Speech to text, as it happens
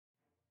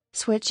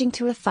Switching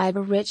to a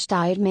fiber-rich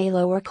diet may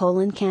lower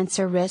colon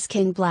cancer risk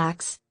in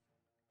blacks.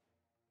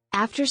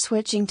 After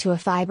switching to a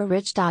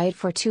fiber-rich diet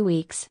for 2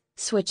 weeks,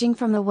 switching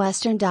from a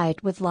Western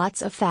diet with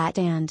lots of fat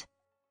and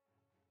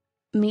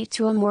meat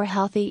to a more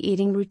healthy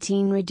eating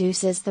routine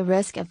reduces the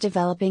risk of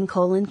developing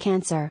colon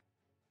cancer.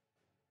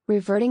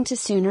 Reverting to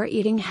sooner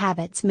eating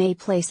habits may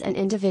place an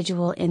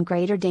individual in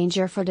greater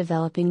danger for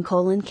developing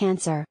colon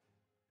cancer.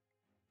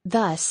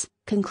 Thus,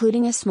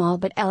 concluding a small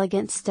but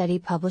elegant study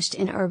published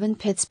in urban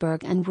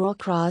Pittsburgh and rural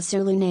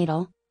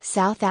KwaZulu-Natal,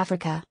 South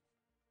Africa.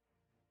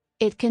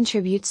 It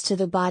contributes to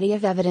the body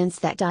of evidence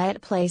that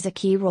diet plays a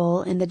key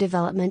role in the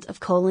development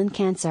of colon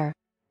cancer.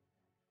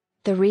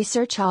 The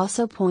research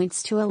also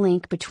points to a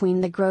link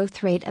between the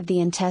growth rate of the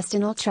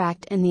intestinal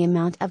tract and the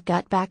amount of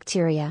gut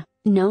bacteria,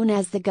 known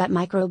as the gut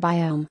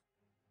microbiome.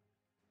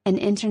 An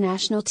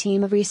international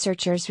team of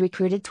researchers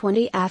recruited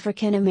 20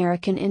 African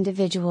American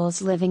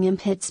individuals living in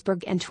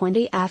Pittsburgh and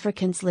 20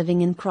 Africans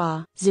living in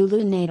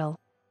KwaZulu-Natal.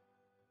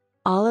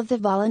 All of the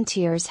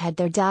volunteers had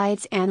their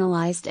diets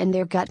analyzed and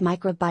their gut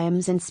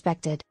microbiomes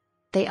inspected.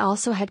 They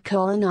also had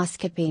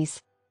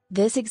colonoscopies.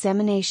 This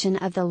examination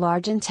of the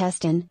large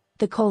intestine,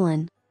 the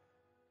colon,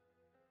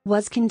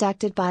 was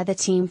conducted by the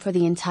team for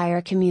the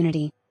entire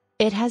community.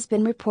 It has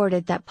been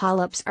reported that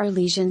polyps are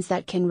lesions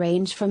that can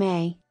range from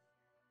a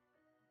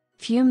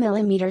few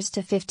millimeters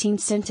to 15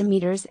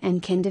 centimeters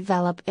and can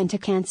develop into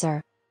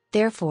cancer.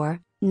 Therefore,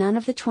 none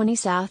of the 20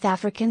 South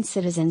African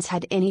citizens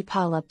had any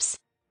polyps.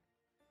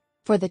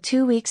 For the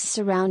 2 weeks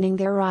surrounding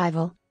their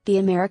arrival, the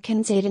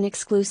Americans ate an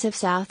exclusive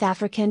South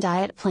African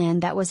diet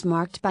plan that was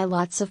marked by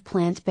lots of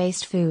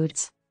plant-based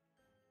foods,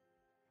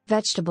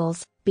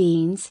 vegetables,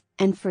 beans,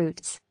 and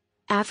fruits.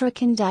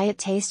 African diet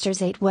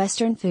tasters ate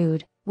Western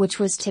food, which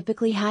was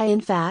typically high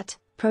in fat,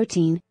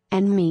 protein,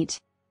 and meat.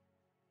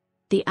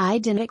 The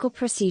identical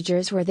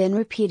procedures were then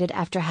repeated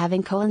after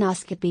having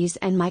colonoscopies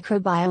and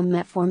microbiome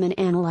metformin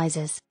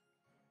analyses.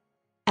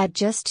 At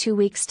just 2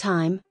 weeks'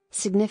 time,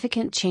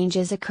 significant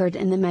changes occurred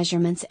in the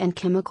measurements and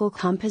chemical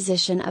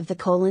composition of the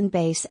colon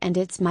base and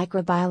its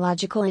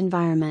microbiological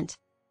environment.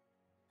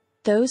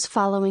 Those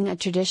following a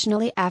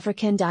traditionally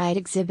African diet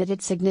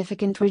exhibited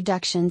significant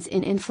reductions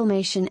in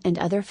inflammation and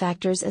other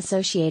factors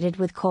associated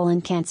with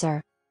colon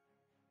cancer.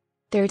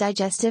 Their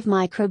digestive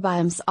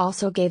microbiomes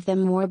also gave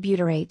them more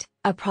butyrate,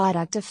 a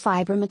product of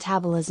fiber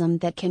metabolism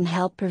that can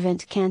help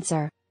prevent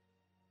cancer.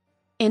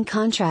 In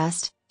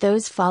contrast,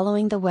 those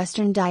following the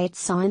Western diet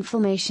saw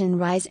inflammation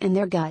rise in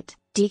their gut,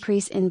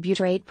 decrease in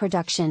butyrate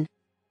production,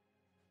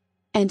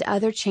 and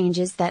other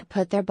changes that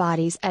put their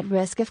bodies at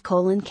risk of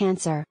colon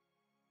cancer.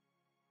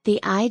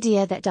 The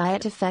idea that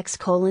diet affects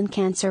colon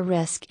cancer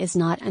risk is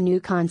not a new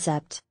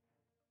concept.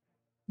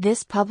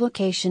 This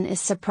publication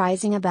is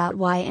surprising about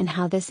why and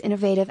how this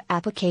innovative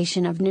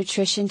application of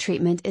nutrition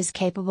treatment is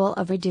capable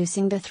of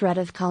reducing the threat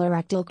of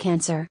colorectal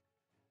cancer.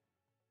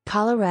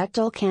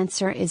 Colorectal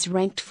cancer is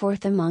ranked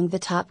 4th among the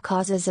top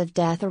causes of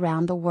death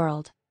around the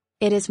world.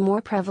 It is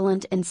more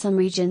prevalent in some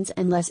regions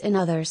and less in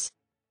others.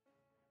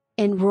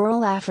 In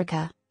rural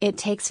Africa, it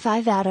takes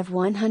 5 out of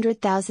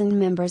 100,000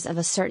 members of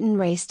a certain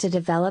race to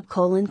develop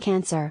colon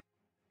cancer.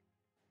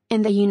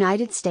 In the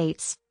United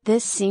States,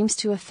 this seems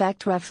to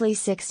affect roughly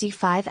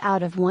 65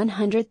 out of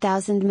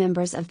 100,000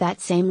 members of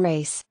that same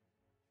race.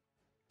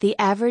 The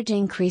average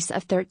increase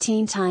of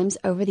 13 times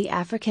over the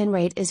African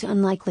rate is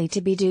unlikely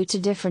to be due to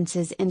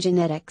differences in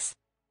genetics.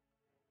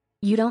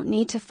 You don't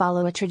need to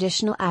follow a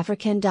traditional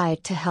African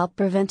diet to help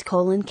prevent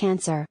colon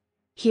cancer.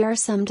 Here are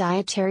some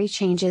dietary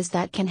changes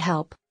that can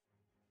help.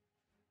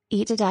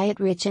 Eat a diet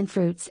rich in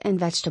fruits and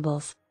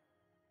vegetables.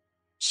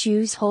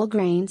 Choose whole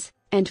grains,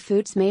 and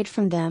foods made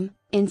from them,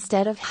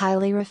 instead of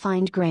highly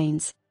refined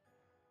grains.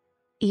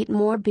 Eat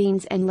more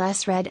beans and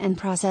less red and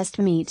processed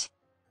meat.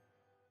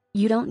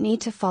 You don't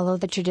need to follow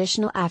the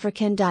traditional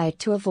African diet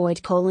to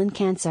avoid colon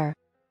cancer.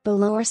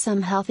 Below are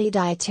some healthy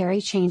dietary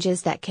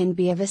changes that can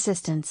be of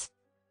assistance.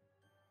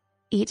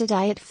 Eat a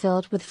diet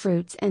filled with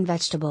fruits and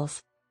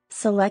vegetables.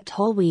 Select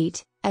whole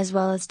wheat, as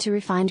well as 2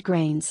 refined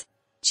grains.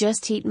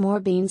 Just eat more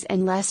beans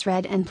and less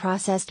red and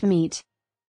processed meat.